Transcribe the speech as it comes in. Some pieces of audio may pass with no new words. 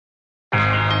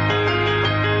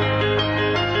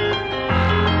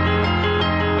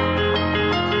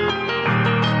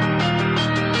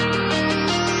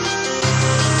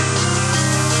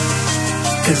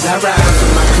Cause I ride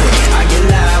for my clique, I get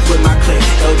live with my clique,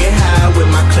 go get high with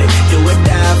my clique, do or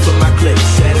die for my clique.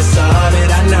 Said it's all that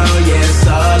I know, yeah, it's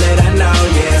all that I know,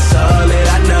 yeah, it's all that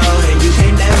I know. And you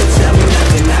can't never tell me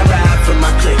nothing. I ride for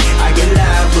my clique, I get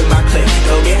live with my clique,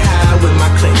 go get high with my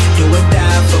clique, do or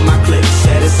die for my clique.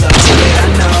 Said it's all that I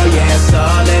know, yeah, it's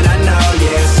all that I know,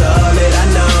 yeah, it's all that I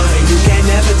know. And you can't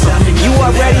never tell me nothing. You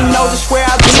already know just where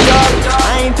I be, dog.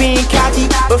 I ain't being cocky,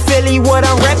 but Philly what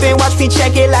I'm reppin'. Watch me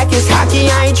check it like it's hockey.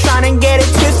 I ain't tryna get it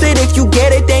twisted. If you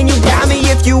get it, then you got me.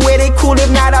 If you with it, cool.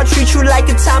 If not, I'll treat you like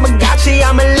a Tamagotchi.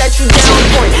 I'ma let you down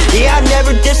point. Yeah, I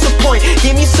never disappoint.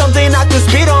 Give me something I can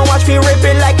spit on. Watch me rip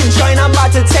it like a joint. I'm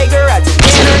about to take her out to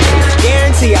dinner.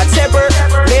 Guarantee I temper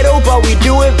little, but we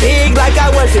do it big like I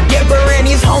was a dipper. And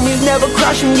these homies never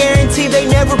crushing. Guarantee they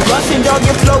never bustin'. Dog,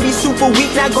 your flow be super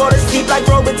weak. Now go to sleep like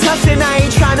Robitussin. I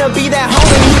ain't tryna be that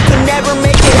homie. You can never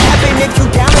make it happen. If you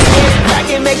down to get it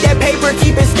crackin', make that paper,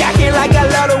 keep it stacking like I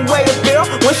love the way it feel.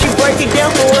 Once you break it down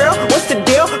for real, what's the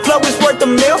deal? Flow is worth a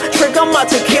meal. Trick, I'm out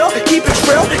to kill. Keep it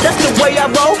real. That's the way I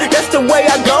roll. That's the way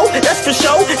I go. That's for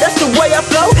show. That's the way I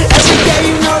flow. Every day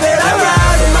you know that I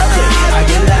ride with my clique. I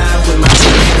get live with my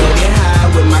clique, go get high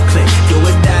with my clique, do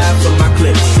or die for my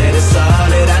clique. Said it's all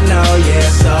that I know, yeah,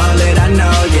 it's all that I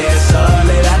know, yeah, it's all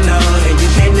that I know. And you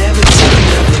can't never tell me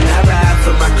nothing. I ride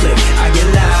for my clique, I get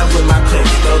live with my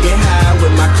clique, go get high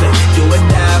with my clique, do or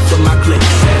die for my clique.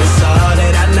 Said it's all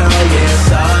that I know, yeah,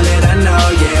 it's all that I know,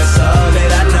 yeah, it's all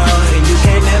that I know. And you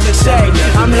can't never tell me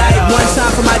nothing. I'm like one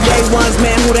time for my day ones,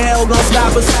 man, who the hell gon'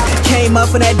 stop us? Came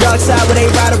up from that dark side where they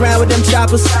ride around with them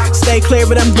choppers. Stay clear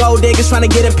of them gold diggers trying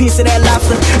to get a piece of that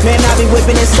lobster. Man, I be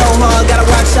whipping it so hard, gotta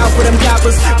watch out for them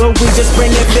coppers. But we just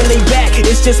bringin' Philly back,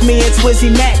 it's just me and Twizzy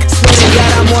Mac. Swear to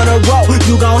God I'm on a roll,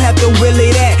 you gon' have to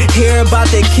willy that. Hear about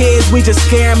the kids, we just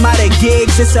scare them out of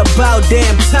gigs. It's about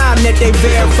damn time that they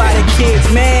verify the kids.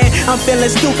 Man, I'm feeling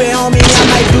stupid, homie, I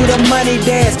might do the money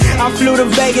dance. I flew to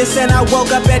Vegas and I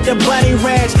woke up at the Bunny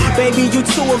Ranch. Baby, you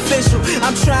too official,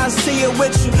 I'm trying to see it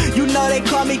with you. You know they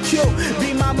call me cute,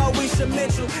 be Mama, we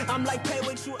Mitchell. I'm like, pay with